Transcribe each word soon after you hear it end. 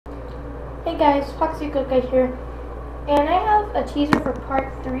Hey guys, Foxy Cookie here, and I have a teaser for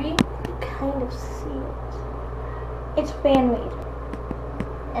part 3. You kind of see it. It's fan made,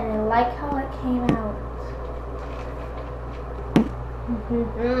 and I like how it came out.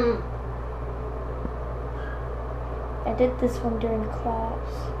 I did this one during class.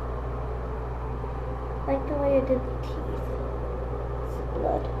 I like the way I did the teeth. It's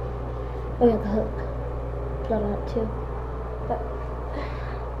blood. Oh yeah, the hook. Blood on it too. But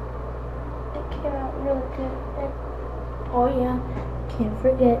it came out really good. And, oh yeah, can't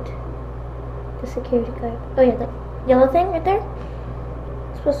forget the security guard. Oh yeah, the yellow thing right there.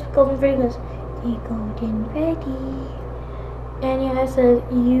 It's supposed to be Golden Freddy because the Golden Freddy. And yeah, it says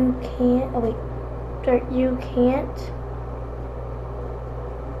you can't. Oh wait, sorry, you can't.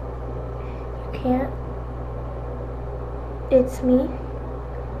 You can't. It's me.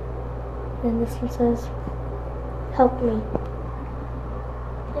 And this one says, help me.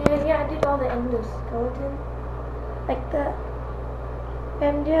 And yeah, I did all the endoskeleton like that.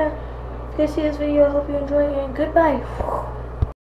 And yeah, if you guys see this video, I hope you enjoy it, and goodbye.